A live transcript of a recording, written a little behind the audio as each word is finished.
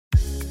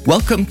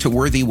Welcome to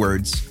Worthy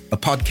Words, a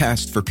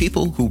podcast for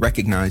people who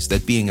recognize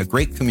that being a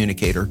great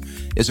communicator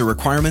is a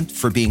requirement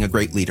for being a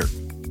great leader.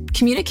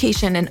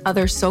 Communication and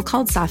other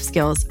so-called soft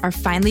skills are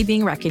finally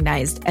being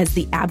recognized as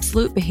the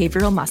absolute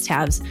behavioral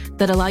must-haves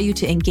that allow you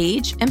to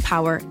engage,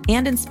 empower,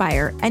 and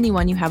inspire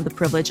anyone you have the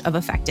privilege of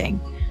affecting.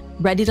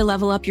 Ready to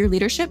level up your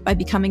leadership by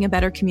becoming a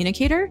better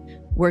communicator?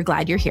 We're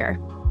glad you're here.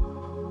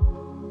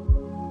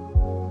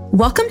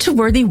 Welcome to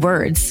Worthy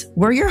Words.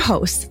 We're your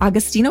hosts,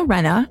 Agostino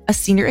Rena, a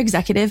senior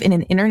executive in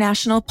an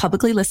international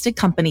publicly listed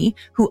company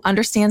who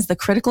understands the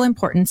critical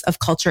importance of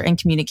culture and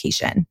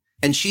communication.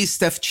 And she's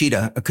Steph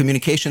Cheetah, a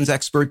communications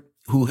expert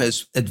who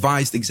has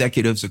advised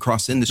executives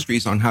across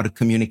industries on how to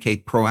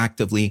communicate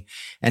proactively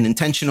and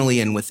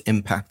intentionally and with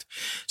impact.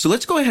 So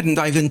let's go ahead and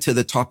dive into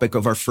the topic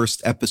of our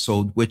first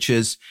episode, which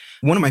is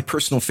one of my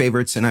personal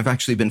favorites. And I've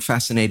actually been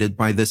fascinated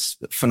by this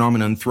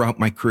phenomenon throughout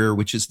my career,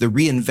 which is the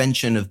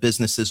reinvention of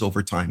businesses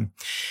over time.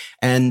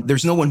 And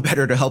there's no one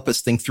better to help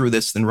us think through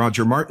this than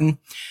Roger Martin.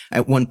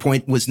 At one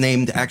point was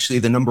named actually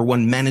the number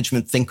one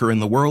management thinker in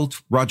the world.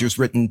 Roger's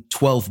written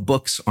 12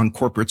 books on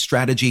corporate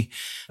strategy,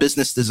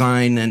 business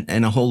design,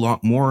 and a whole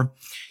lot more.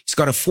 He's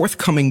got a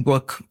forthcoming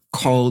book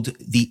called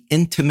The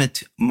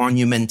Intimate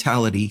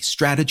Monumentality,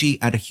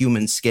 Strategy at a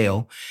Human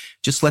Scale.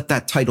 Just let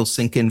that title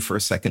sink in for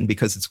a second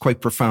because it's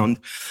quite profound.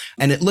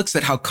 And it looks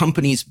at how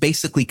companies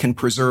basically can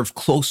preserve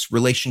close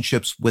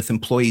relationships with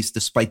employees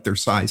despite their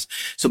size.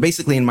 So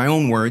basically, in my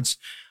own words,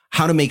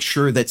 how to make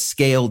sure that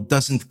scale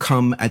doesn't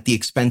come at the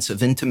expense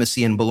of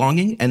intimacy and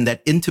belonging, and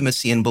that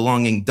intimacy and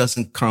belonging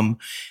doesn't come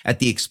at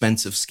the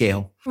expense of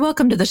scale.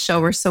 Welcome to the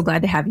show. We're so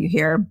glad to have you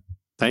here.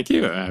 Thank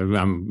you.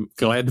 I'm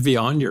glad to be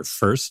on your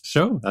first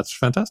show. That's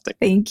fantastic.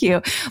 Thank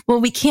you.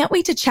 Well, we can't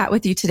wait to chat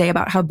with you today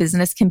about how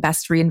business can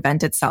best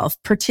reinvent itself,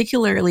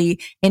 particularly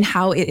in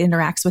how it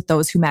interacts with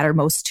those who matter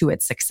most to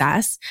its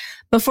success.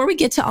 Before we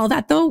get to all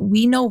that, though,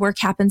 we know work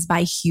happens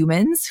by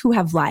humans who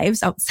have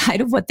lives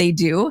outside of what they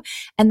do.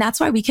 And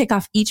that's why we kick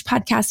off each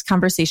podcast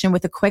conversation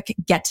with a quick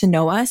get to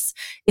know us.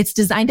 It's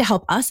designed to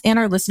help us and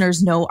our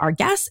listeners know our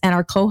guests and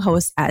our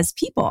co-hosts as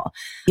people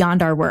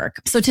beyond our work.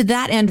 So to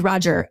that end,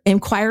 Roger,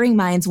 inquiring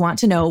minds want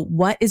to know,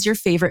 what is your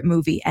favorite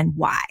movie and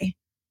why?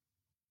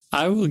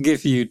 I will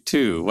give you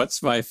two.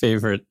 What's my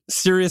favorite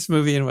serious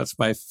movie and what's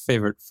my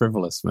favorite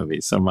frivolous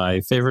movie? So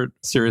my favorite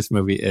serious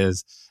movie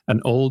is an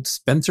old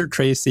Spencer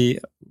Tracy,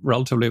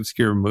 relatively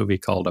obscure movie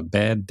called A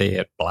Bad Day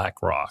at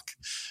Black Rock.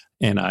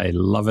 And I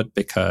love it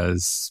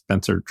because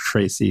Spencer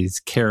Tracy's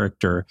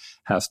character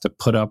has to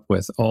put up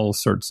with all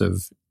sorts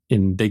of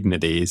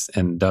indignities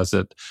and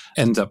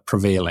ends up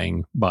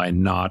prevailing by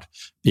not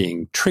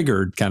being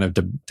triggered kind of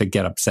to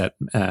get upset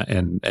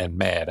and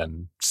mad,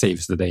 and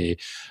saves the day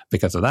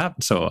because of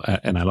that. So,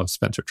 and I love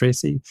Spencer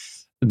Tracy.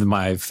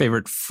 My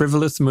favorite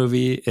frivolous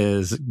movie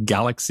is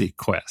Galaxy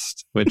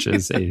Quest, which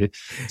is a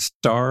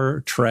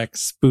Star Trek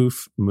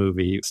spoof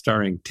movie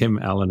starring Tim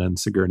Allen and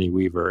Sigourney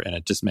Weaver, and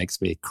it just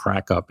makes me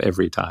crack up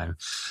every time.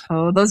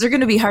 Oh, those are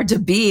going to be hard to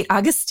beat.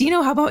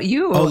 Agostino, how about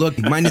you? Oh, look,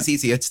 mine is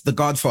easy. It's The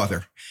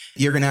Godfather.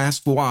 You're going to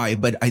ask why,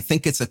 but I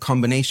think it's a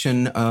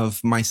combination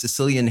of my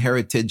Sicilian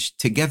heritage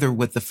together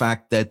with the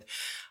fact that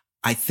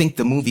I think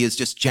the movie is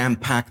just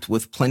jam-packed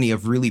with plenty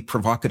of really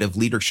provocative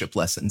leadership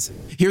lessons.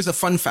 Here's a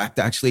fun fact,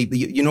 actually.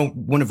 You know,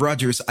 one of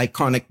Roger's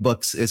iconic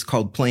books is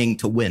called Playing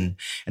to Win.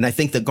 And I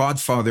think The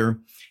Godfather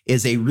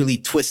is a really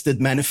twisted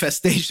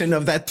manifestation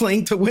of that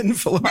playing to win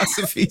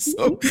philosophy.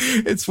 So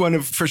it's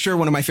for sure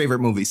one of my favorite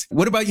movies.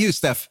 What about you,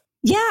 Steph?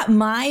 Yeah,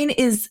 mine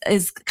is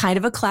kind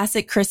of a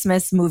classic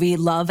Christmas movie,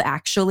 Love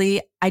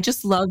Actually. I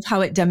just love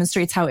how it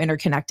demonstrates how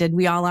interconnected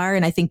we all are.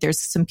 And I think there's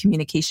some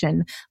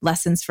communication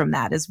lessons from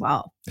that as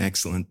well.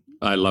 Excellent.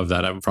 I love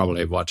that. I've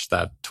probably watched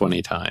that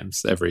 20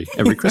 times every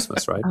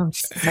Christmas, right? Oh,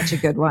 such a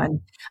good one.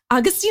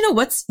 Agostino,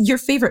 what's your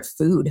favorite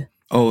food?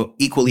 Oh,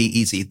 equally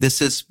easy.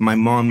 This is my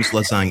mom's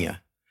lasagna.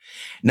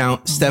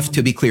 Now, Steph,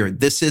 to be clear,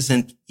 this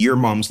isn't your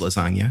mom's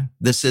lasagna.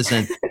 This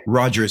isn't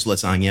Roger's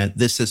lasagna.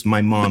 This is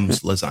my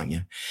mom's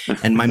lasagna.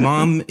 And my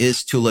mom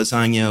is to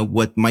lasagna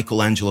what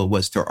Michelangelo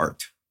was to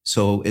art.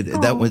 So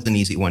that was an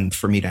easy one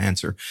for me to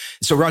answer.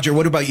 So Roger,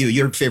 what about you?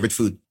 Your favorite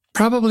food?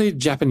 Probably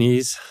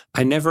Japanese.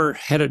 I never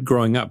had it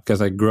growing up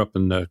because I grew up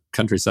in the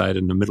countryside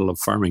in the middle of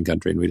farming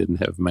country and we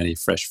didn't have many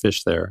fresh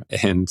fish there.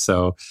 And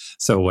so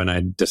when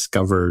I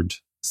discovered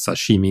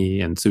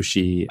sashimi and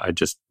sushi, I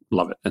just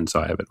love it. And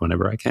so I have it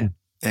whenever I can.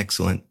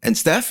 Excellent. And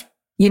Steph?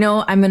 You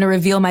know, I'm going to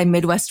reveal my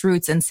Midwest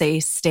roots and say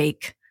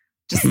steak.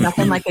 Just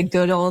nothing like a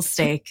good old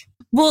steak.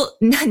 Well,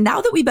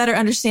 now that we better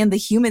understand the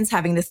humans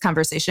having this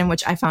conversation,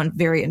 which I found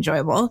very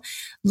enjoyable,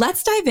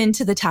 let's dive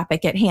into the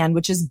topic at hand,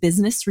 which is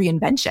business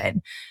reinvention.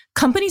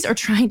 Companies are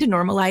trying to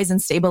normalize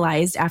and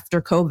stabilize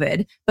after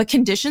COVID, but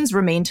conditions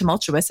remain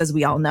tumultuous, as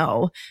we all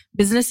know.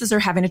 Businesses are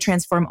having to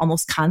transform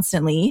almost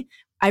constantly.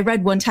 I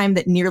read one time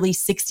that nearly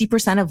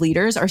 60% of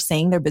leaders are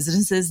saying their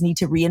businesses need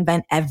to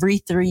reinvent every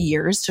 3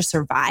 years to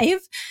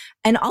survive.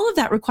 And all of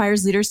that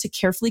requires leaders to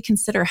carefully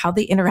consider how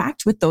they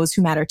interact with those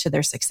who matter to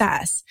their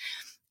success.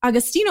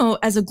 Agostino,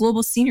 as a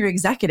global senior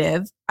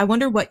executive, I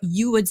wonder what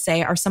you would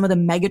say are some of the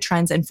mega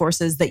trends and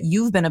forces that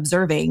you've been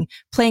observing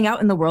playing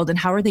out in the world, and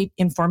how are they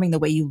informing the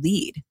way you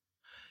lead?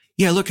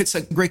 Yeah, look, it's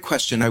a great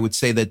question. I would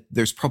say that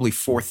there's probably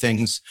four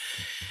things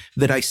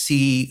that I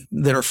see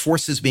that are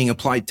forces being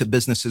applied to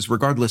businesses,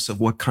 regardless of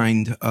what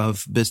kind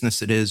of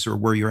business it is or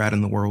where you're at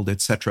in the world, et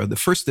cetera. The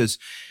first is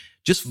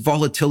just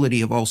volatility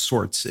of all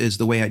sorts is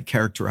the way I'd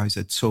characterize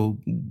it. So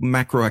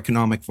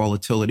macroeconomic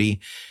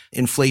volatility,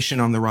 inflation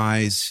on the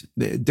rise,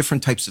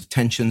 different types of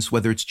tensions,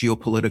 whether it's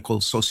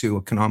geopolitical,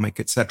 socioeconomic,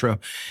 et cetera.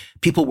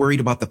 People worried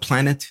about the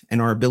planet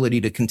and our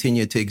ability to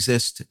continue to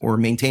exist or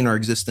maintain our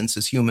existence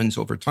as humans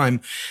over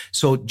time.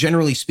 So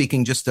generally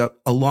speaking, just a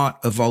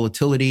lot of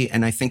volatility.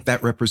 And I think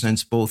that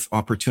represents both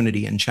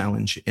opportunity and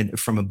challenge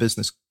from a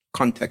business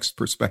context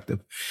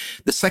perspective.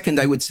 The second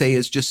I would say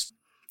is just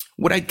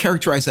what I'd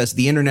characterize as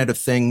the Internet of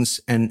Things,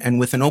 and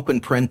with an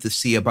open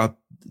parenthesis about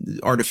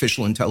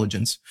artificial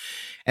intelligence.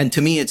 And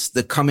to me, it's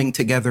the coming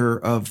together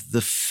of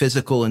the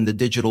physical and the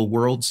digital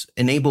worlds,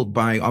 enabled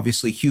by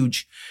obviously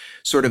huge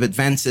sort of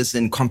advances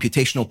in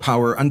computational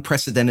power,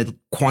 unprecedented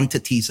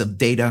quantities of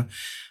data,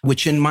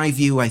 which in my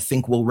view, I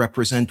think will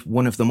represent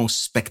one of the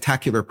most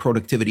spectacular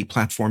productivity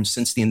platforms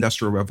since the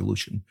Industrial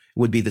Revolution,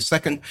 would be the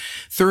second.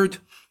 Third,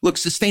 look,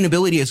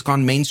 sustainability has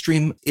gone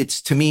mainstream.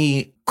 It's, to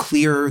me,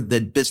 clear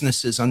that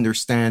businesses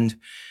understand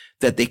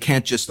that they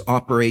can't just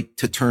operate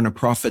to turn a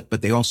profit,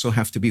 but they also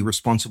have to be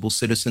responsible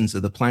citizens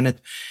of the planet.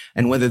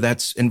 And whether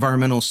that's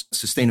environmental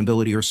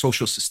sustainability or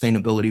social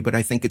sustainability, but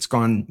I think it's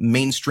gone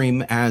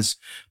mainstream as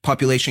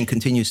population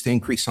continues to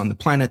increase on the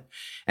planet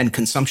and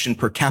consumption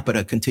per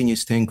capita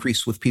continues to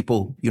increase with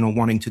people,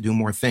 wanting to do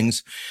more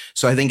things.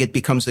 So I think it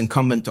becomes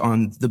incumbent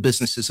on the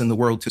businesses in the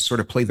world to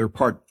sort of play their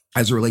part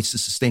as it relates to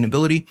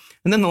sustainability.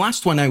 And then the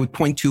last one I would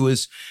point to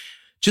is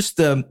just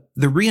the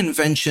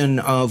reinvention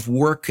of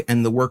work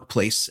and the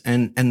workplace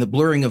and the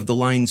blurring of the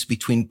lines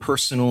between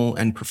personal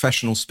and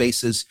professional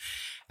spaces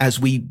as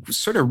we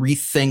sort of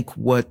rethink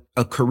what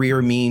a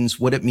career means,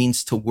 what it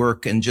means to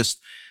work, and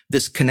just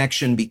this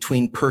connection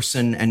between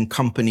person and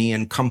company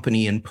and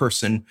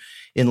person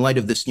in light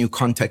of this new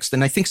context.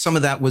 And I think some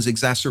of that was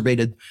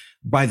exacerbated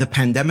by the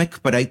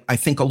pandemic, but I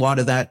think a lot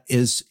of that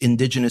is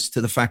indigenous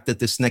to the fact that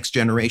this next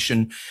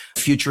generation,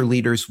 future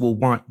leaders will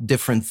want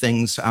different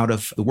things out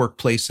of the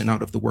workplace and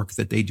out of the work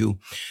that they do.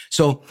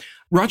 So,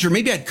 Roger,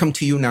 maybe I'd come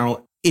to you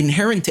now.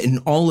 Inherent in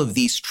all of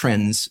these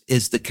trends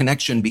is the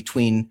connection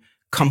between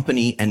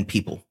company and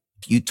people.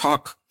 You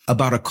talk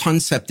about a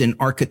concept in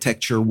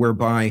architecture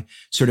whereby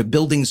sort of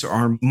buildings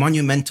are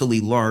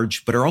monumentally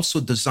large, but are also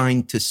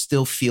designed to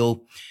still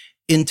feel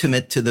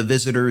intimate to the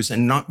visitors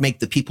and not make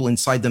the people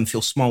inside them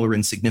feel small or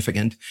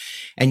insignificant.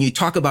 And you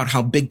talk about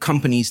how big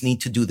companies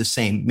need to do the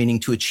same, meaning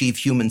to achieve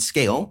human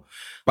scale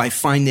by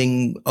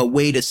finding a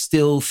way to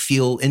still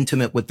feel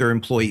intimate with their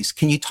employees.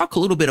 Can you talk a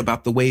little bit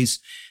about the ways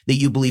that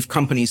you believe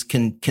companies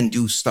can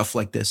do stuff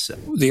like this?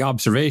 The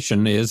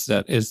observation is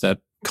that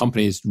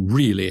companies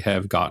really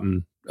have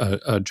gotten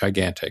a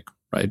gigantic,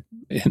 right?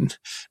 And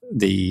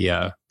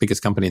the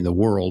biggest company in the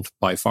world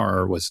by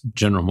far was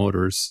General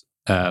Motors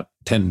at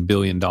 $10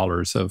 billion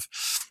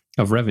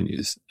of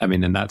revenues. I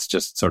mean, and that's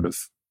just sort of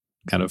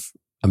kind of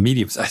a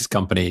medium-sized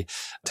company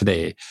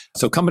today.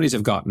 So companies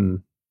have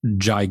gotten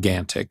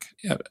gigantic.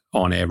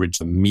 On average,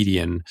 the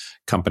median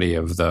company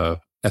of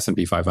the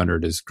S&P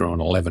 500 has grown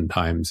 11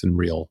 times in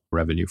real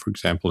revenue, for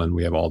example. And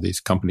we have all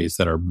these companies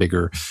that are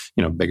bigger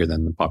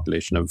than the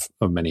population of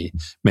many,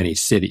 many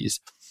cities.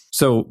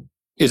 So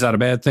is that a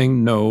bad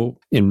thing? No.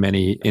 In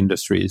many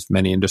industries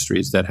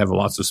that have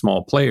lots of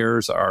small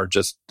players are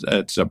just,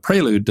 it's a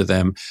prelude to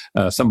them,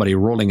 somebody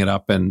rolling it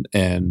up and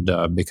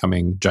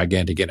becoming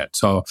gigantic in it.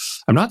 So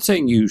I'm not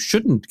saying you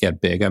shouldn't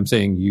get big. I'm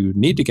saying you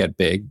need to get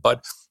big.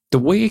 But the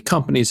way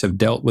companies have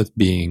dealt with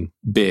being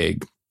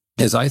big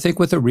is, I think,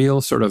 with a real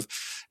sort of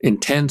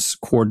intense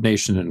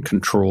coordination and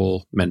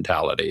control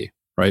mentality,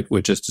 right?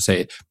 Which is to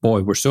say,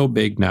 boy, we're so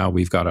big now,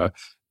 we've got to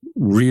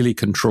really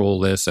control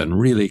this and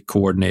really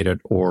coordinate it,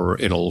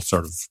 or it'll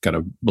sort of kind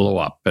of blow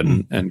up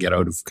and get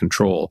out of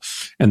control.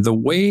 And the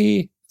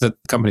way that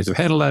companies have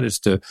handled that is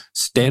to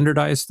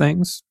standardize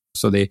things.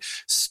 So they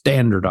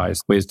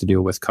standardize ways to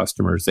deal with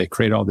customers. They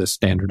create all this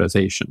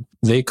standardization.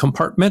 They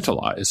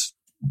compartmentalize.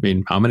 I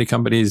mean, how many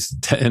companies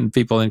and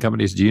people in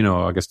companies do you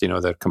know, Agostino,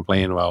 that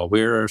complain, well,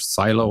 we're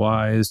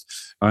siloized,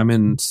 I'm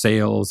in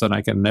sales and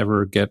I can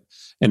never get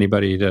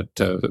anybody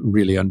to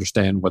really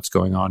understand what's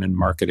going on in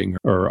marketing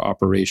or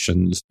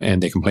operations,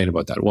 and they complain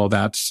about that. Well,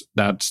 that's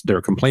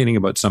they're complaining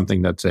about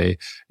something that's a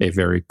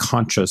very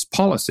conscious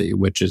policy,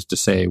 which is to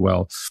say,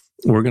 well,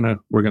 we're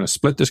gonna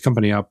split this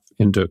company up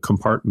into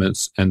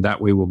compartments, and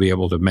that way we'll be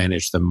able to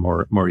manage them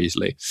more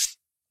easily.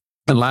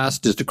 And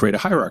last is to create a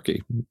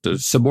hierarchy, to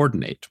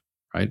subordinate.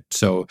 Right.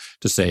 So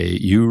to say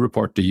you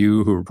report to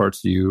you, who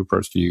reports to you,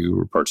 reports to you,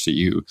 reports to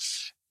you.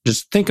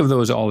 Just think of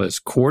those all as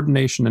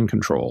coordination and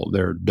control.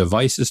 They're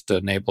devices to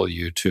enable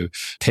you to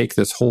take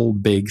this whole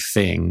big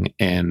thing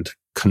and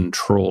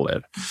control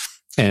it.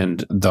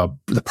 And the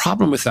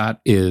problem with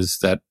that is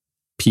that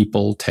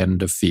people tend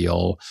to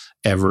feel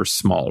ever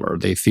smaller.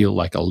 They feel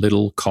like a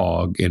little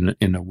cog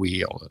in a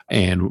wheel.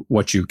 And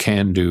what you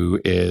can do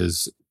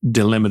is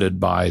delimited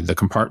by the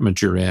compartment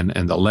you're in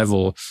and the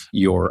level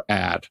you're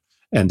at.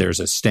 And there's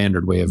a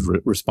standard way of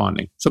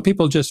responding. So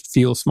people just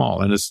feel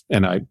small.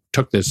 And I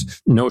took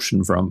this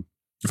notion from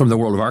the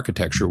world of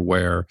architecture,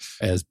 where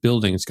as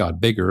buildings got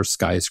bigger,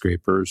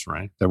 skyscrapers,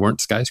 right? There weren't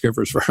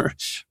skyscrapers for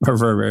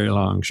very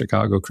long.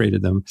 Chicago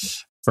created them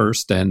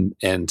first. And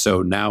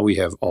so now we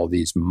have all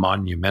these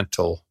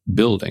monumental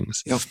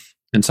buildings. Yep.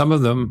 And some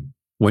of them,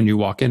 when you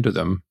walk into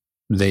them,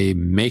 they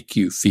make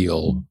you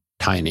feel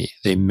tiny.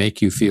 They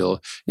make you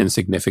feel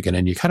insignificant,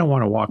 and you kind of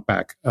want to walk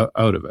back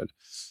out of it.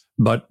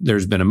 But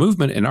there's been a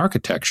movement in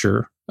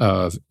architecture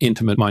of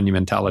intimate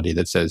monumentality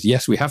that says,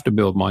 yes, we have to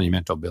build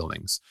monumental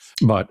buildings,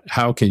 but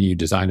how can you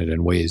design it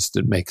in ways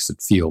that makes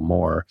it feel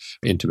more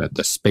intimate?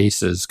 The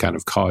spaces kind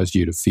of cause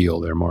you to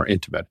feel they're more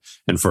intimate.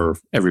 And for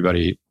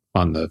everybody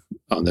on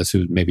this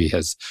who maybe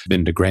has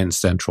been to Grand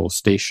Central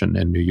Station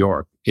in New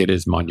York, it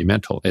is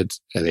monumental.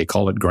 They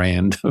call it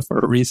grand for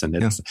a reason.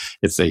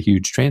 It's a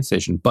huge train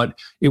station, but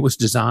it was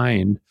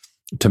designed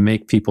to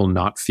make people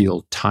not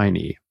feel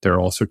tiny. There are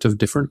all sorts of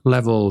different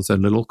levels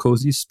and little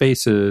cozy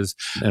spaces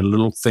and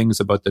little things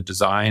about the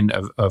design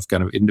of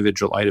kind of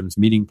individual items,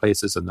 meeting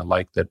places and the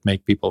like, that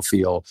make people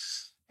feel,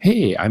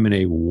 hey, I'm in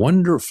a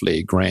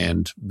wonderfully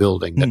grand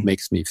building that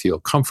makes me feel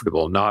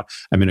comfortable, not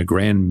I'm in a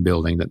grand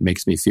building that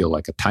makes me feel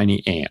like a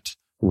tiny ant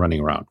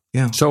running around.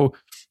 Yeah. So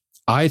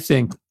I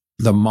think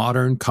the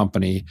modern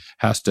company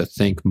has to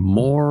think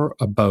more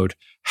about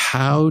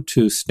how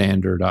to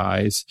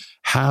standardize,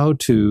 how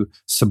to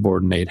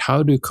subordinate,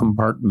 how to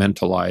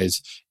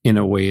compartmentalize in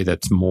a way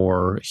that's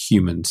more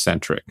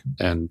human-centric.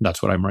 And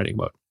that's what I'm writing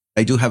about.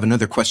 I do have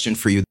another question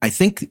for you. I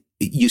think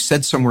you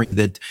said somewhere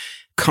that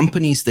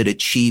companies that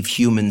achieve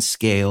human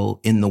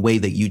scale in the way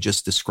that you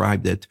just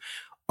described it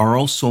are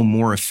also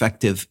more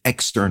effective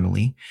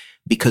externally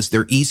because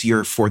they're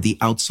easier for the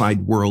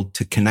outside world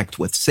to connect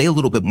with. Say a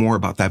little bit more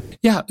about that.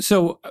 Yeah.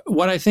 So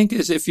what I think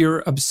is, if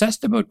you're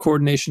obsessed about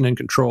coordination and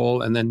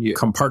control, and then you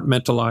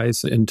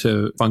compartmentalize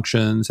into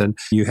functions and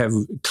you have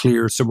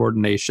clear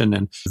subordination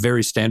and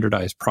very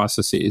standardized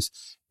processes,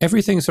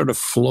 everything sort of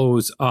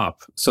flows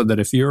up so that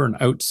if you're an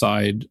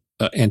outside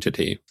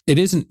entity, it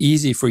isn't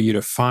easy for you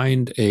to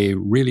find a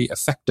really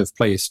effective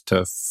place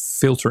to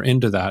filter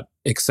into that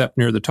except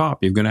near the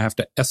top. You're going to have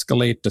to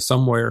escalate to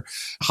somewhere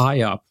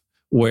high up,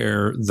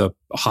 where the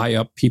high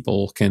up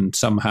people can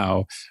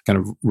somehow kind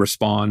of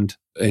respond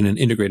in an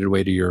integrated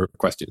way to your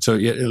question. So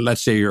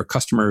let's say your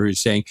customer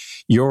is saying,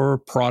 your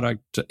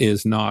product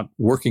is not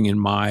working in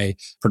my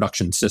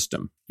production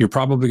system. You're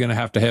probably going to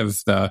have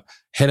the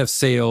head of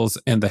sales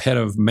and the head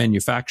of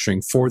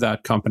manufacturing for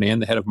that company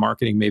and the head of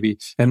marketing maybe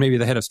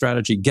the head of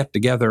strategy get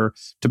together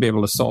to be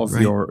able to solve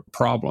your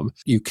problem.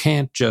 You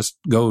can't just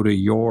go to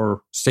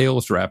your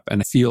sales rep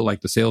and feel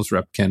like the sales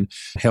rep can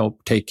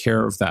help take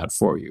care of that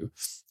for you.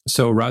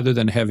 So rather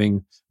than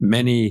having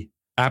many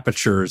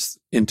apertures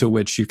into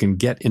which you can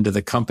get into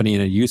the company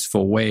in a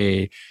useful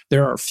way,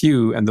 there are a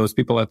few, and those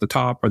people at the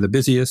top are the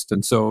busiest.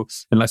 And so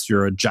unless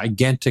you're a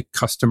gigantic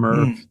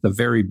customer, the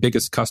very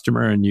biggest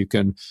customer, and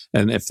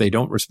if they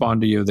don't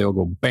respond to you, they'll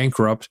go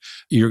bankrupt,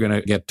 you're going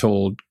to get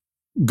told,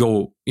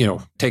 go,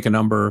 take a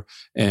number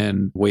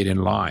and wait in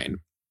line.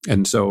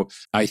 And so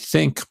I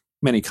think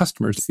many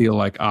customers feel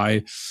like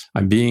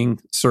I'm being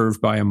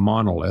served by a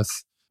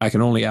monolith. I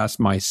can only ask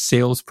my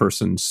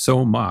salesperson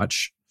so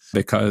much,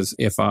 because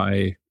if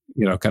I,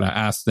 kind of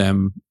ask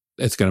them,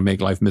 it's going to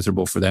make life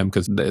miserable for them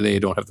because they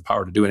don't have the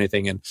power to do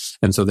anything.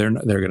 And so they're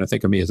going to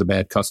think of me as a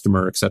bad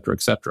customer, et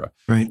cetera,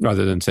 right.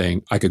 Rather than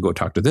saying, I could go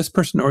talk to this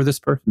person or this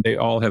person. They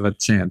all have a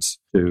chance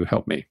to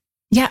help me.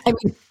 Yeah. I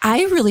mean,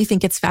 I really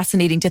think it's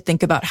fascinating to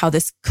think about how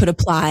this could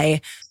apply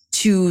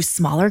to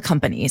smaller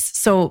companies.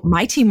 So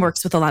my team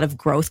works with a lot of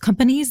growth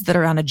companies that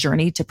are on a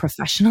journey to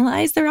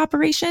professionalize their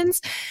operations.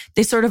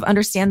 They sort of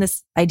understand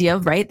this idea,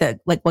 right?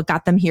 That like what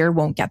got them here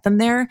won't get them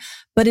there,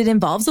 but it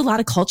involves a lot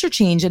of culture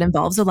change. It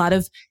involves a lot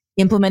of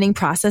implementing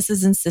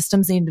processes and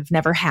systems they've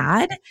never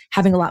had,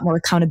 having a lot more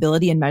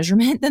accountability and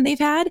measurement than they've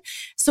had.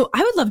 So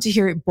I would love to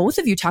hear both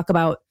of you talk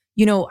about,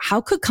 how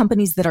could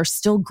companies that are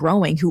still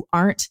growing, who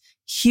aren't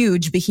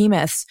huge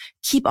behemoths,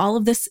 keep all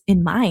of this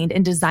in mind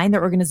and design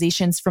their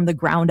organizations from the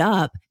ground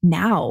up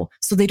now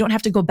so they don't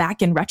have to go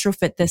back and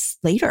retrofit this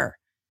later?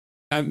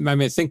 I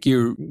think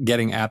you're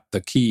getting at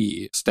the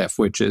key, Steph,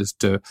 which is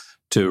to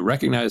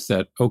recognize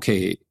that,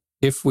 okay,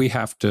 if we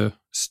have to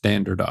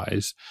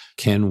standardize,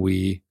 can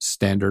we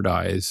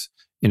standardize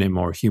in a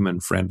more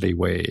human-friendly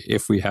way?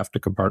 If we have to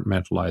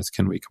compartmentalize,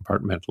 can we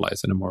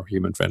compartmentalize in a more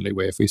human-friendly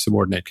way? If we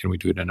subordinate, can we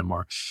do it in a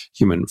more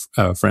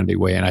human-friendly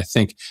way? And I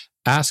think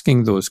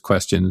asking those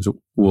questions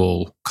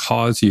will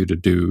cause you to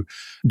do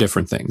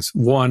different things.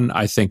 One,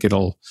 I think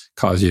it'll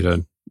cause you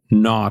to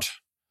not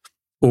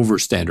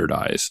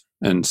over-standardize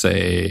and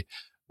say,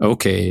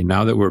 okay,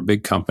 now that we're a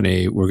big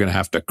company, we're going to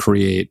have to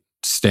create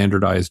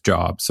standardized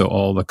job. So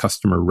all the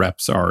customer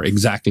reps are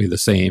exactly the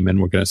same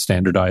and we're going to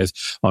standardize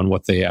on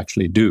what they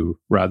actually do.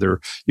 Rather,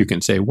 you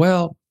can say,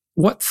 well,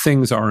 what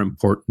things are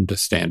important to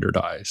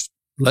standardize?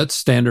 Let's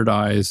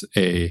standardize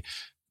a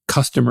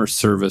customer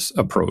service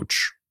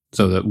approach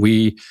so that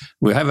we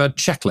have a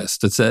checklist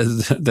that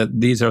says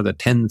that these are the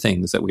 10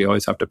 things that we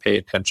always have to pay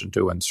attention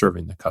to when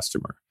serving the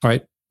customer,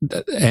 right?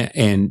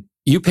 And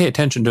you pay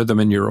attention to them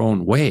in your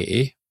own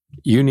way.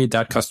 You need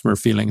that customer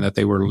feeling that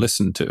they were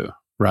listened to,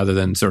 rather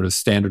than sort of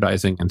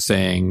standardizing and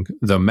saying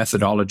the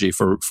methodology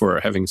for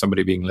having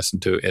somebody being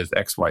listened to is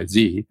X, Y,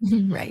 Z.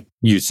 Right.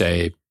 You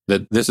say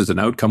that this is an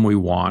outcome we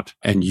want,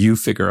 and you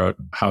figure out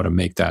how to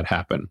make that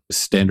happen.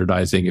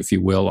 Standardizing, if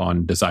you will,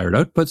 on desired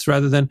outputs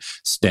rather than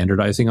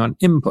standardizing on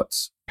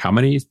inputs. How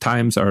many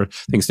times are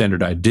things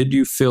standardized? Did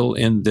you fill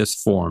in this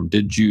form?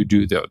 Did you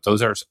do that?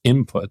 Those are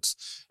inputs,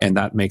 and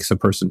that makes a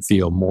person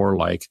feel more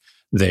like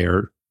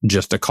they're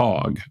just a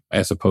cog,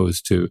 as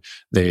opposed to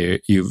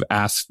you've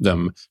asked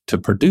them to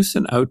produce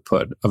an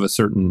output of a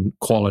certain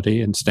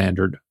quality and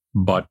standard,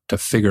 but to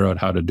figure out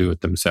how to do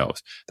it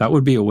themselves. That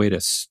would be a way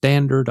to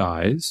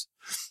standardize,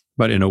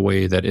 but in a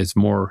way that is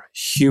more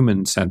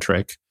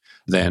human-centric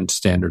than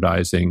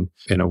standardizing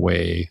in a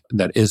way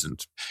that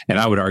isn't. And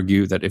I would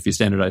argue that if you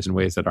standardize in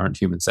ways that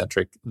aren't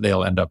human-centric,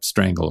 they'll end up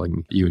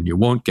strangling you and you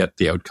won't get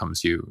the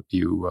outcomes you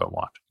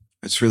want.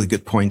 That's really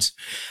good points.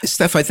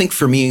 Steph, I think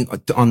for me,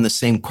 on the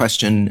same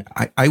question,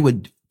 I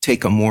would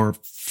take a more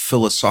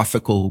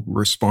philosophical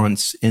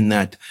response in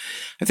that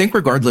I think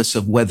regardless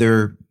of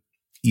whether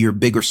you're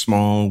big or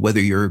small, whether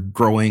you're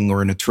growing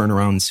or in a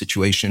turnaround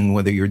situation,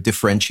 whether you're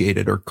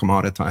differentiated or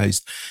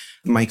commoditized,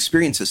 my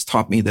experience has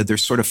taught me that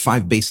there's sort of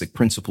 5 basic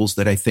principles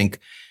that I think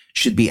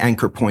should be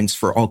anchor points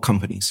for all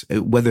companies,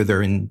 whether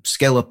they're in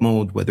scale-up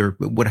mode, whether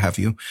what have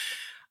you.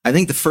 I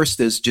think the first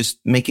is just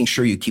making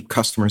sure you keep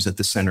customers at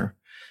the center.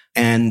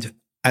 And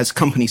as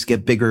companies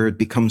get bigger, it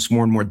becomes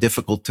more and more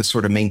difficult to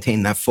sort of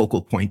maintain that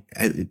focal point,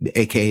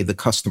 aka the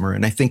customer.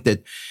 And I think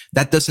that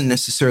doesn't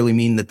necessarily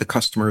mean that the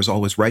customer is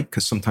always right,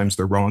 because sometimes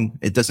they're wrong.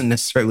 It doesn't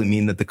necessarily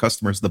mean that the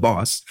customer is the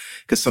boss,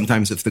 because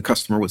sometimes if the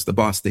customer was the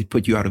boss, they'd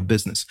put you out of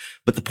business.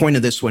 But the point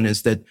of this one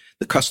is that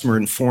the customer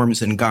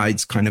informs and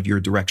guides kind of your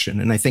direction.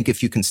 And I think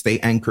if you can stay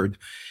anchored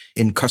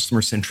in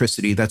customer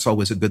centricity, that's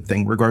always a good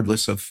thing,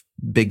 regardless of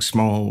big,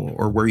 small,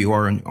 or where you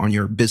are on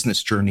your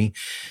business journey.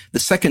 The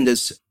second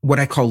is what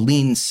I call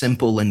lean,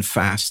 simple, and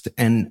fast.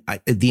 And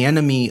the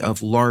enemy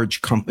of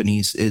large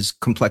companies is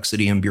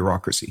complexity and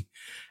bureaucracy.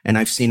 And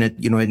I've seen it,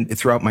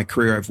 throughout my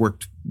career, I've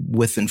worked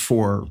with and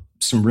for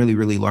some really,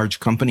 really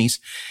large companies.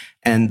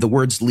 And the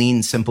words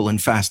lean, simple,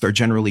 and fast are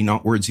generally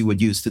not words you would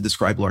use to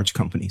describe large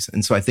companies.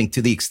 And so I think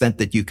to the extent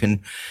that you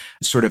can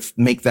sort of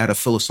make that a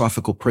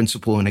philosophical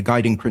principle and a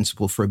guiding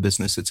principle for a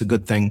business, it's a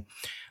good thing.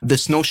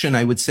 This notion,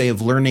 I would say,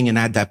 of learning and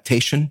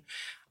adaptation.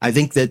 I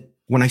think that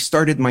when I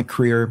started my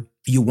career,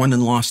 you won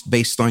and lost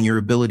based on your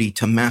ability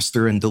to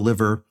master and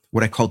deliver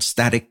what I called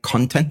static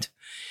content.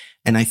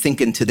 And I think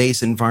in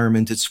today's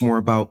environment, it's more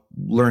about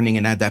learning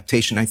and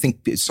adaptation. I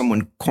think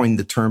someone coined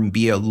the term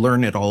be a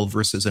learn-it-all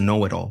versus a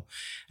know-it-all.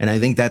 And I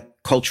think that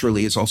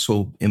culturally is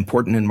also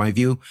important in my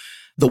view.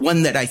 The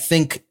one that I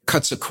think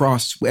cuts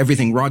across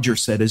everything Roger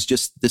said is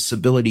just this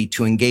ability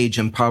to engage,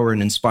 empower,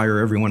 and inspire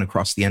everyone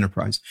across the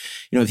enterprise.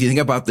 If you think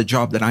about the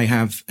job that I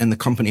have and the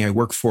company I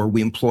work for,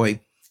 we employ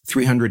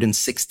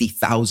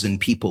 360,000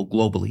 people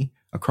globally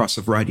across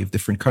a variety of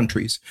different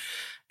countries.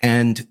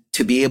 And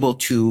to be able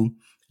to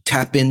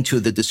tap into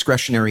the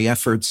discretionary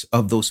efforts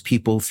of those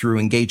people through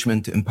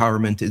engagement,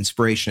 empowerment,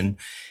 inspiration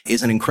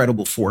is an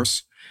incredible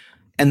force.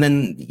 And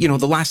then,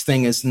 the last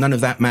thing is none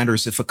of that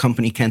matters if a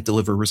company can't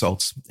deliver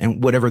results,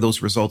 and whatever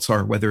those results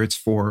are, whether it's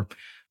for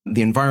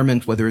the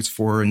environment, whether it's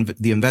for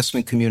the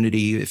investment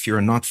community, if you're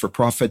a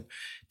not-for-profit,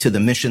 to the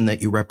mission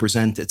that you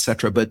represent, et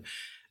cetera. But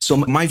so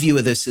my view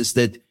of this is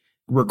that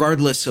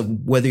regardless of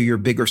whether you're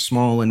big or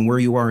small and where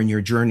you are in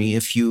your journey,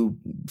 if you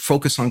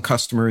focus on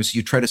customers,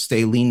 you try to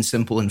stay lean,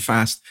 simple, and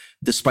fast,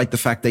 despite the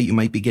fact that you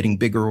might be getting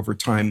bigger over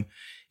time.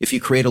 If you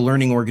create a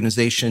learning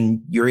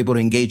organization, you're able to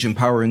engage,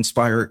 empower,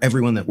 inspire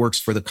everyone that works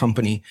for the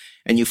company,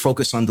 and you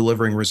focus on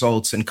delivering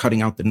results and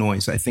cutting out the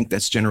noise. I think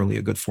that's generally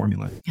a good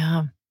formula.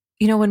 Yeah.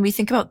 When we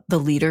think about the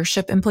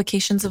leadership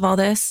implications of all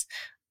this,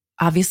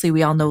 obviously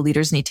we all know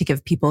leaders need to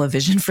give people a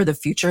vision for the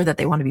future that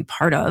they want to be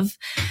part of.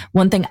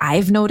 One thing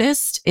I've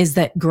noticed is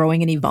that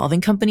growing and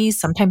evolving companies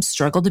sometimes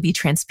struggle to be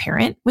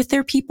transparent with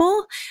their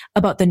people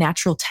about the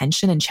natural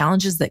tension and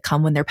challenges that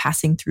come when they're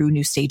passing through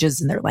new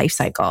stages in their life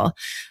cycle.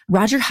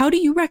 Roger, how do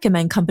you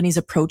recommend companies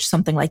approach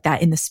something like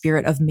that in the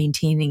spirit of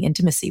maintaining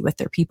intimacy with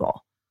their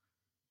people?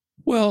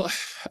 Well,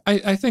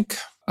 I think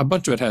a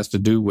bunch of it has to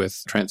do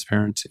with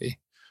transparency.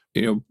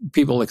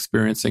 People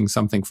experiencing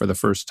something for the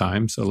first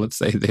time. So let's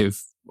say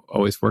they've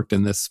always worked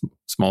in this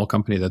small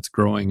company that's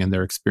growing and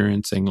they're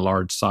experiencing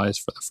large size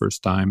for the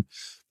first time.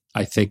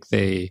 I think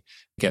they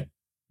get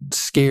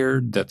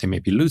scared that they may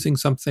be losing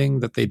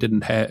something that they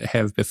didn't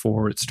have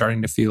before. It's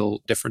starting to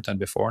feel different than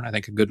before. And I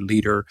think a good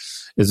leader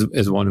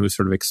is one who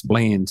sort of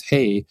explains,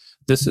 hey,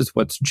 this is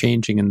what's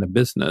changing in the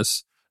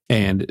business.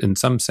 And in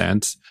some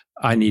sense,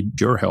 I need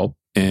your help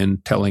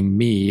in telling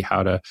me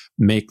how to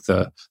make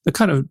the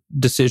kind of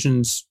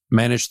decisions,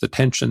 manage the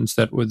tensions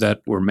that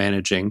we're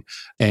managing.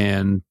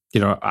 And,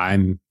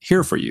 I'm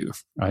here for you,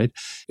 right?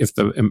 If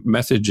the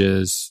message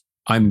is,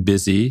 I'm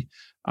busy,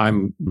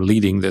 I'm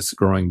leading this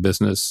growing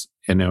business,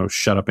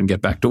 shut up and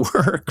get back to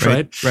work,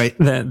 right? Right.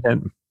 Then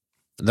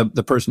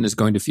the person is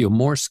going to feel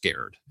more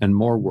scared and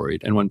more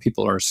worried. And when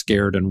people are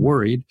scared and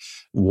worried,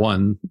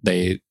 one,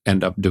 they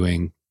end up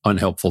doing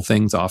unhelpful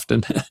things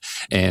often,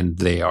 and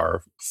they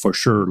are for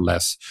sure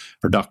less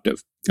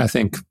productive. I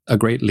think a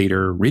great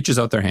leader reaches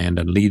out their hand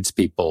and leads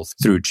people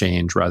through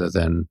change rather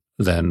than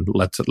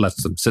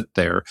lets them sit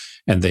there,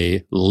 and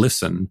they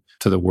listen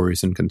to the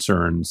worries and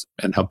concerns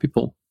and help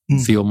people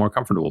feel more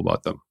comfortable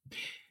about them.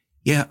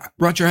 Yeah.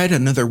 Roger, I had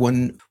another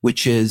one,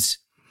 which is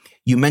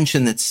you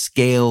mentioned that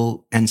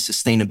scale and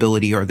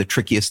sustainability are the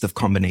trickiest of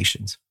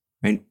combinations,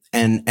 right?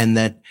 And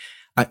that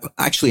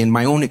actually in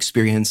my own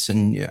experience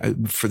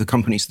and for the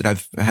companies that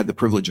I've had the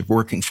privilege of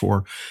working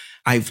for,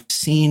 I've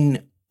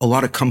seen a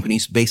lot of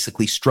companies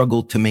basically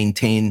struggle to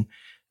maintain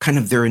kind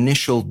of their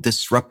initial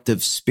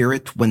disruptive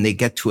spirit when they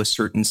get to a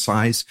certain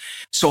size.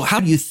 So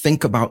how do you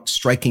think about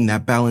striking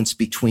that balance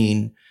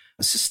between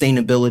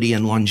sustainability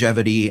and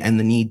longevity and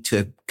the need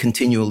to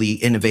continually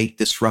innovate,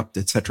 disrupt,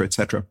 et cetera, et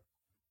cetera?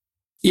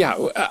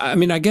 Yeah. I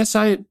mean, I guess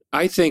I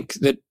think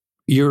that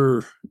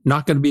you're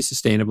not going to be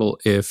sustainable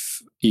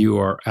if you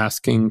are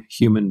asking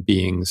human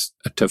beings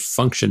to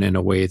function in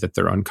a way that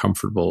they're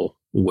uncomfortable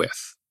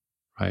with,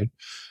 right?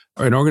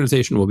 An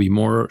organization will be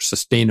more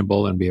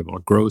sustainable and be able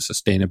to grow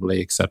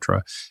sustainably, et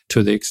cetera,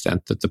 to the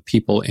extent that the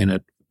people in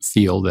it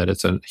feel that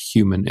it's a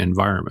human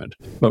environment.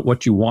 But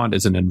what you want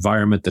is an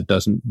environment that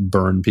doesn't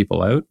burn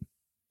people out.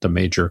 The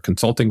major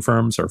consulting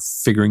firms are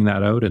figuring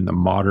that out in the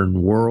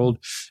modern world,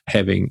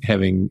 having,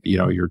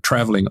 you're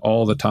traveling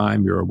all the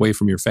time, you're away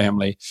from your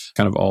family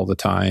kind of all the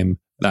time.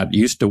 That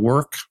used to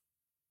work,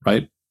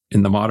 right?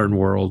 In the modern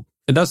world,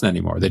 it doesn't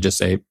anymore. They just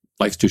say,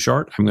 life's too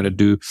short, I'm going to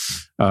do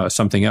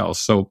something else.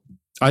 So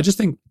I just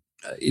think,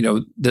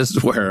 this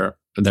is where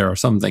there are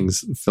some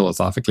things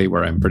philosophically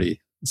where I'm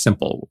pretty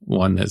simple.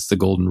 One is the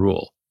golden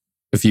rule.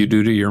 If you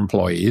do to your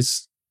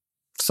employees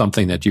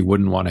something that you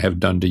wouldn't want to have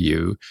done to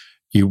you,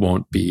 you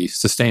won't be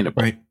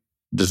sustainable. Right.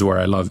 This is where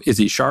I love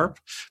Izzy Sharp,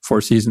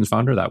 Four Seasons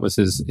founder. That was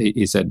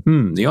he said,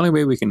 the only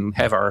way we can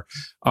have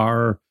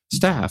our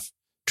staff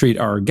treat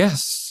our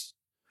guests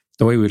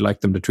the way we'd like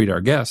them to treat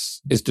our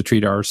guests is to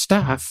treat our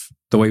staff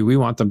the way we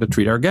want them to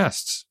treat our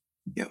guests.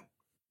 Yeah.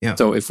 Yeah.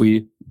 So if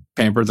we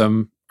pamper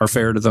them, are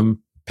fair to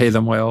them, pay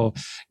them well,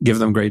 give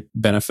them great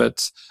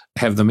benefits,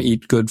 have them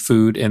eat good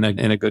food in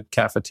a good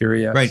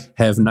cafeteria, right,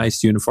 have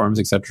nice uniforms,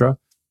 etc.,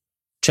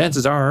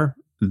 chances are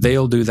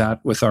they'll do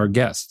that with our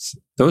guests.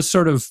 Those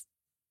sort of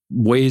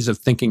ways of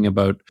thinking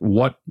about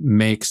what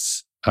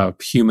makes a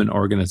human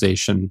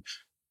organization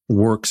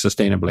work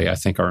sustainably, I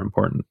think, are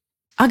important.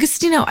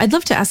 Agostino, I'd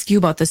love to ask you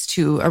about this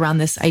too, around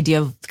this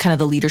idea of kind of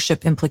the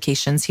leadership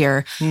implications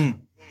here.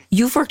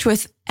 You've worked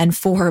with and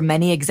for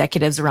many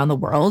executives around the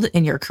world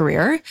in your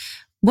career.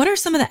 What are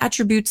some of the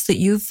attributes that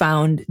you've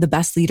found the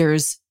best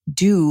leaders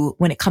do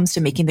when it comes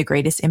to making the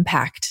greatest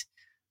impact?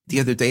 The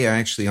other day, I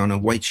actually, on a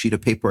white sheet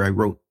of paper, I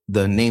wrote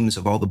the names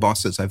of all the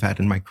bosses I've had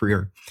in my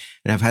career.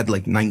 And I've had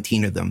like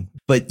 19 of them.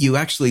 But you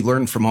actually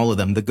learn from all of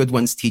them. The good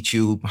ones teach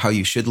you how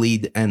you should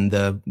lead, and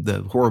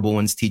the horrible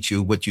ones teach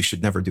you what you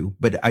should never do.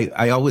 But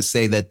I always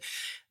say that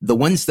the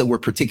ones that were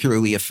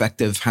particularly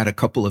effective had a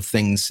couple of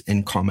things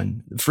in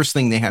common. The first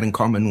thing they had in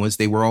common was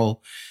they were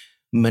all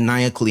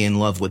maniacally in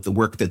love with the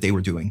work that they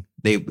were doing.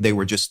 They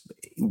were just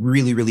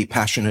really, really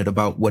passionate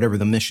about whatever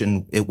the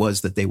mission it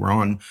was that they were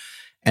on.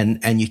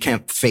 And you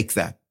can't fake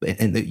that.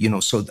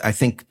 And, so I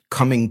think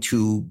coming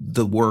to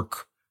the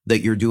work that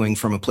you're doing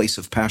from a place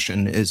of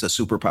passion is a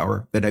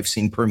superpower that I've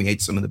seen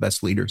permeate some of the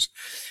best leaders.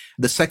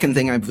 The second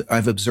thing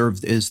I've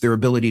observed is their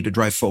ability to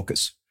drive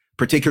focus,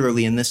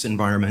 particularly in this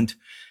environment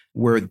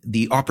where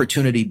the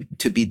opportunity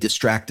to be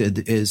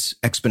distracted is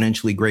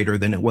exponentially greater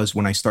than it was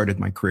when I started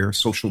my career,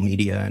 social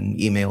media and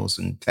emails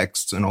and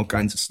texts and all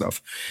kinds of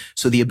stuff.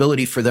 So the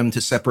ability for them to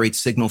separate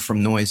signal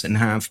from noise and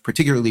have,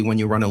 particularly when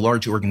you run a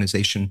large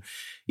organization,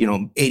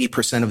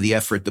 80% of the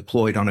effort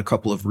deployed on a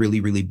couple of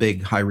really, really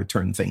big high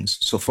return things.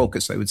 So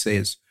focus, I would say,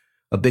 is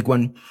a big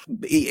one.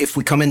 If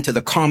we come into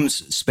the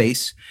comms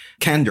space,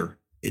 candor,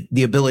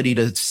 the ability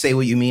to say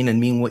what you mean and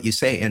mean what you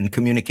say and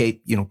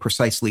communicate,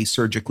 precisely,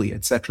 surgically,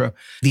 etc.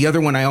 The other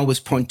one I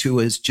always point to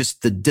is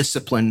just the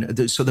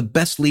discipline. So the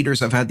best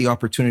leaders I've had the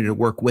opportunity to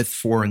work with,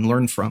 for, and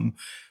learn from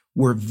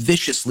were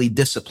viciously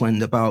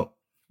disciplined about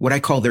what I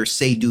call their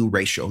say-do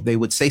ratio. They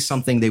would say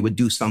something, they would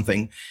do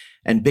something.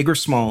 And big or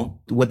small,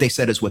 what they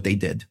said is what they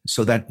did.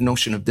 So that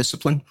notion of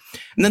discipline.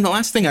 And then the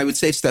last thing I would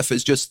say, Steph,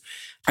 is just,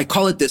 I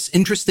call it this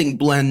interesting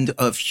blend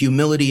of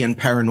humility and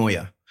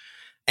paranoia.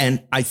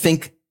 And I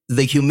think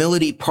the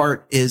humility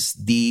part is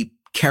the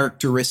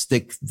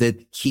characteristic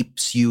that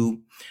keeps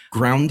you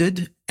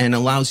grounded and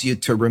allows you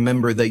to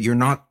remember that you're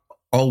not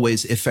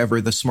always, if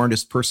ever, the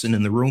smartest person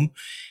in the room.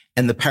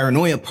 And the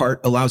paranoia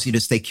part allows you to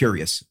stay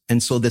curious.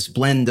 And so this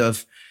blend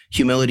of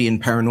humility and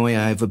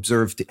paranoia I've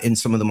observed in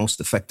some of the most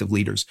effective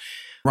leaders.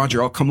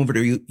 Roger, I'll come over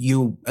to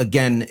you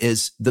again.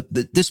 Is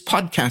this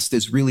podcast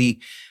is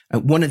really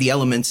one of the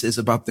elements is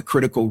about the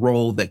critical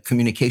role that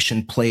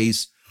communication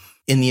plays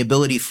in the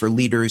ability for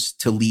leaders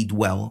to lead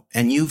well.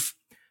 And you've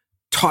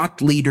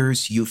taught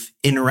leaders, you've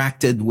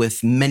interacted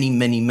with many,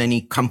 many,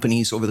 many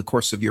companies over the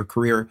course of your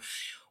career.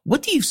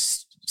 What do you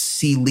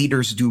see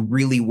leaders do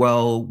really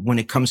well when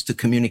it comes to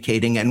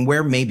communicating, and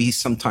where maybe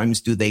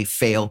sometimes do they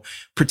fail,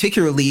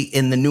 particularly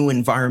in the new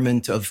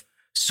environment of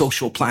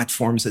social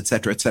platforms, et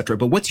cetera, et cetera?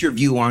 But what's your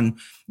view on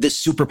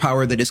this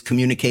superpower that is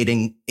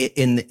communicating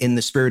in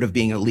the spirit of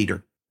being a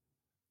leader?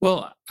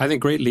 Well, I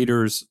think great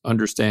leaders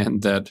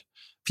understand that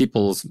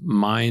people's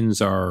minds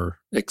are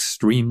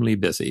extremely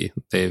busy.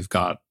 They've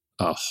got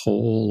a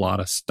whole lot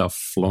of stuff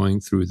flowing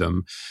through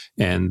them,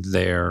 and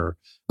their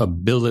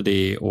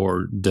ability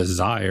or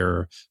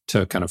desire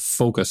to kind of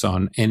focus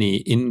on any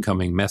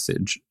incoming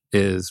message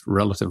is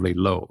relatively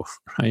low,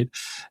 right?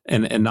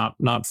 And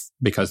not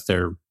because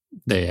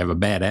they have a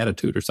bad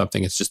attitude or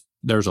something. It's just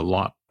there's a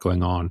lot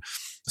going on.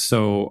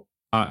 So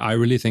I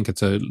really think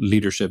it's a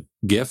leadership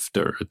gift,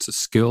 or it's a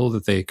skill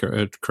that they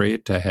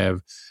create to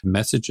have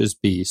messages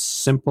be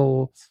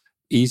simple,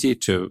 easy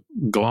to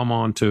glom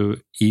onto,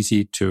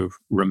 easy to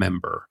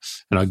remember.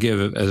 And I'll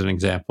give as an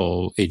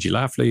example A.G.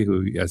 Lafley,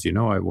 who, as you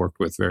know, I worked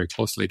with very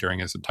closely during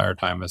his entire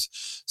time as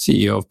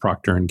CEO of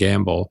Procter &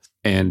 Gamble.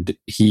 And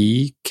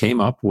he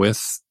came up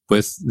with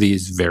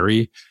these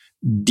very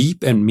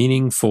deep and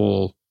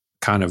meaningful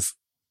kind of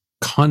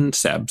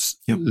concepts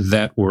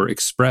that were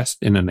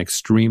expressed in an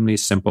extremely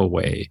simple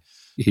way.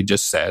 He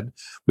just said,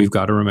 we've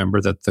got to remember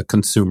that the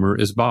consumer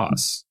is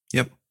boss.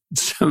 Yep.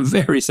 So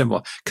very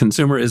simple.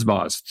 Consumer is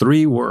boss.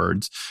 3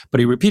 words, but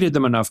he repeated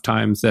them enough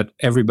times that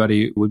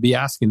everybody would be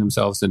asking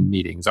themselves in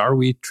meetings, are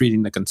we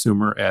treating the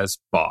consumer as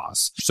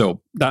boss?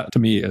 So that to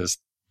me is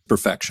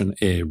perfection,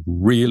 a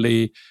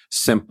really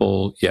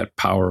simple yet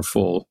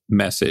powerful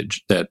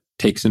message that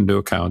takes into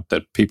account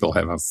that people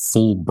have a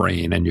full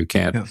brain, and you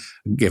can't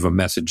give a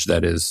message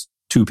that is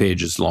 2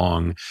 pages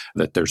long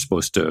that they're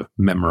supposed to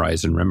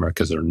memorize and remember,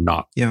 because they're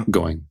not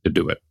going to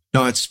do it.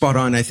 No, it's spot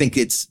on. I think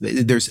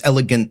there's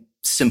elegant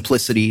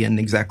simplicity in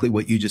exactly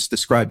what you just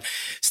described.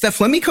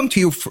 Steph, let me come to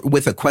you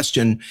with a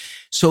question.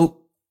 So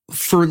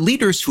for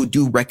leaders who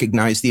do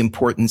recognize the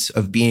importance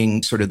of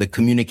being sort of the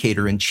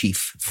communicator in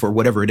chief for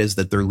whatever it is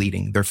that they're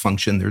leading, their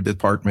function, their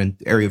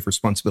department, area of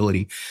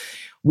responsibility,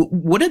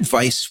 what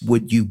advice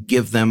would you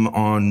give them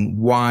on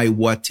why,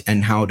 what,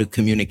 and how to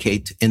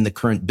communicate in the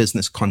current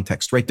business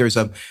context, right? There's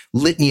a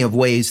litany of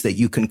ways that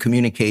you can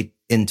communicate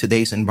in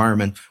today's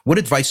environment. What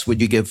advice would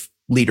you give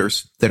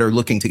leaders that are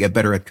looking to get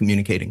better at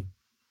communicating?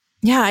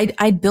 Yeah,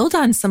 I'd build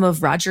on some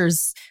of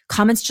Roger's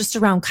comments just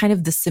around kind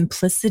of the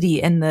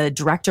simplicity and the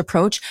direct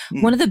approach.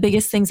 One of the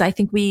biggest things I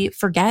think we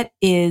forget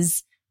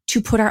is to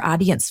put our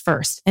audience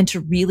first and to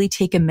really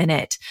take a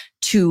minute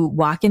to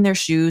walk in their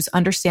shoes,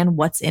 understand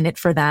what's in it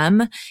for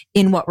them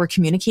in what we're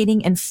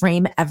communicating, and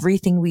frame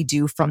everything we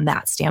do from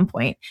that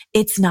standpoint.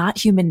 It's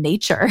not human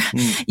nature.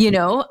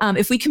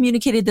 If we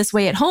communicated this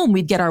way at home,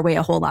 we'd get our way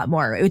a whole lot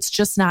more. It's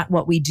just not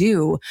what we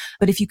do.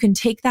 But if you can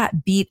take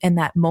that beat and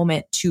that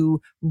moment to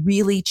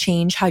really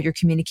change how you're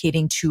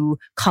communicating to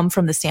come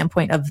from the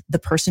standpoint of the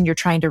person you're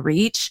trying to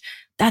reach,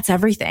 that's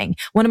everything.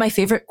 One of my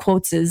favorite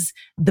quotes is,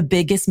 the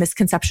biggest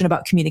misconception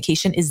about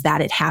communication is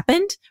that it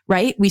happened,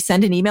 right? We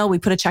send an email, we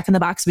put a check in the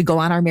box, we go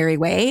on our merry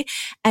way.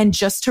 And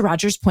just to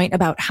Roger's point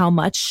about how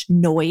much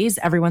noise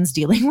everyone's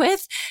dealing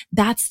with,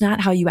 that's not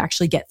how you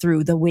actually get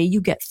through. The way you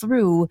get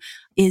through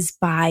is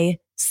by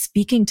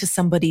speaking to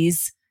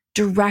somebody's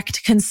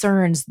direct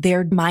concerns,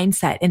 their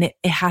mindset, and it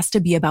has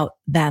to be about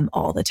them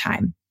all the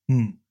time.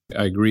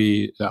 I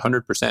agree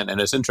 100%.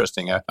 And it's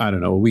interesting. I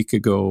don't know, a week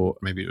ago,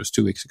 maybe it was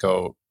 2 weeks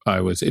ago, I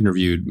was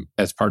interviewed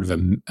as part of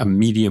a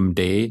Medium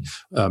day,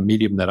 a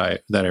Medium that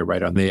I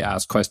write on. They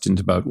asked questions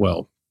about,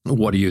 well,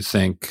 what do you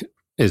think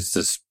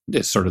is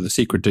sort of the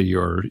secret to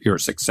your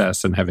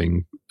success and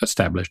having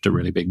established a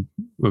really big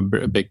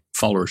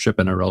followership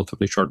in a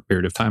relatively short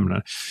period of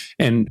time?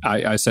 And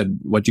I said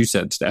what you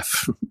said,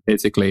 Steph.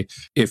 Basically,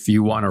 if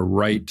you want to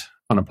write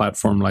on a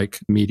platform like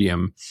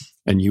Medium,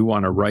 and you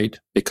want to write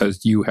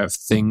because you have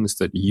things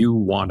that you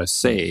want to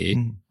say,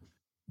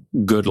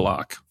 good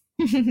luck.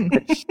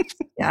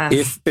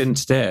 If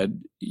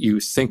instead you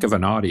think of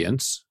an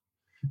audience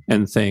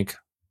and think,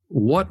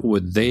 what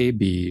would they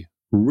be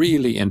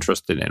really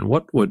interested in?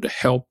 What would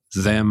help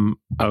them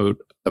out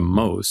the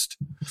most?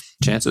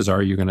 Chances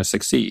are you're going to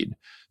succeed,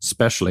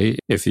 especially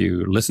if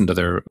you listen to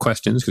their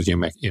questions, because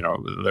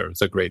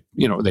there's a great,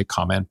 they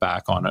comment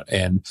back on it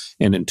and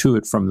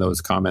intuit from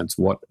those comments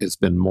what has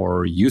been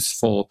more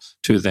useful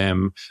to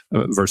them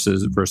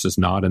versus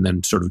not, and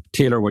then sort of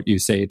tailor what you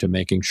say to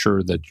making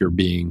sure that you're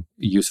being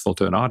useful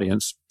to an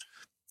audience.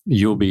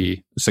 you'll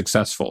be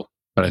successful.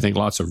 But I think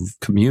lots of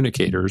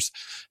communicators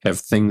have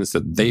things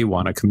that they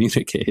want to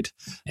communicate,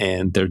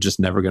 and they're just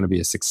never going to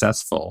be as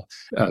successful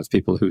as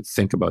people who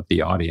think about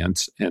the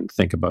audience and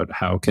think about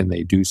how can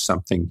they do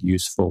something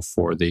useful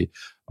for the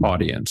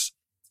audience.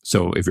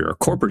 So if you're a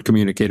corporate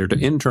communicator to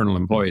internal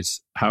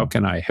employees, how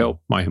can I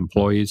help my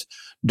employees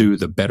do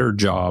the better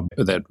job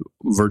that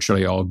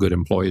virtually all good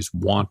employees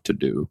want to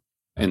do,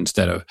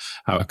 instead of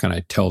how can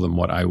I tell them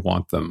what I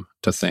want them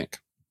to think?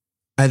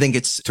 I think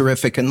it's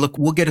terrific. And look,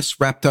 we'll get us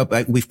wrapped up.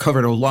 We've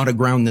covered a lot of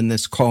ground in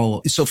this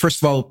call. So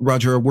first of all,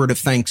 Roger, a word of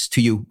thanks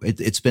to you.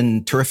 It's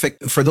been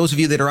terrific. For those of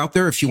you that are out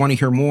there, if you want to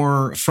hear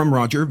more from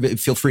Roger,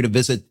 feel free to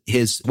visit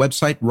his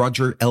website,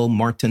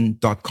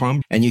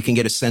 rogerlmartin.com, and you can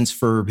get a sense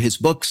for his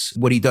books,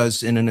 what he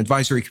does in an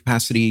advisory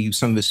capacity,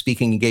 some of his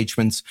speaking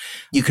engagements.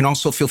 You can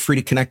also feel free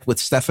to connect with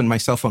Steph and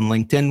myself on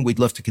LinkedIn. We'd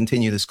love to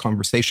continue this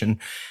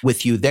conversation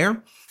with you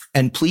there.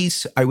 And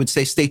please, I would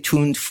say, stay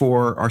tuned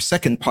for our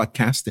second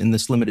podcast in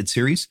this limited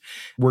series.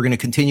 We're going to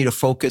continue to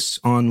focus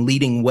on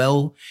leading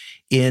well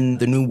in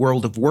the new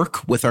world of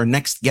work with our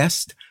next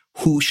guest,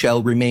 who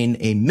shall remain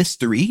a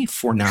mystery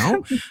for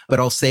now. But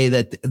I'll say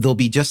that they'll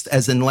be just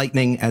as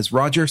enlightening as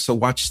Roger. So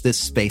watch this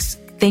space.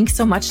 Thanks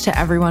so much to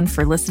everyone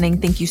for listening.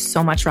 Thank you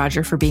so much,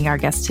 Roger, for being our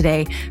guest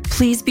today.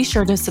 Please be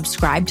sure to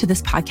subscribe to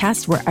this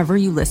podcast wherever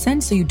you listen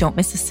so you don't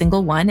miss a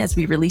single one as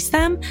we release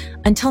them.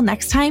 Until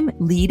next time,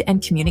 lead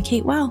and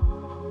communicate well.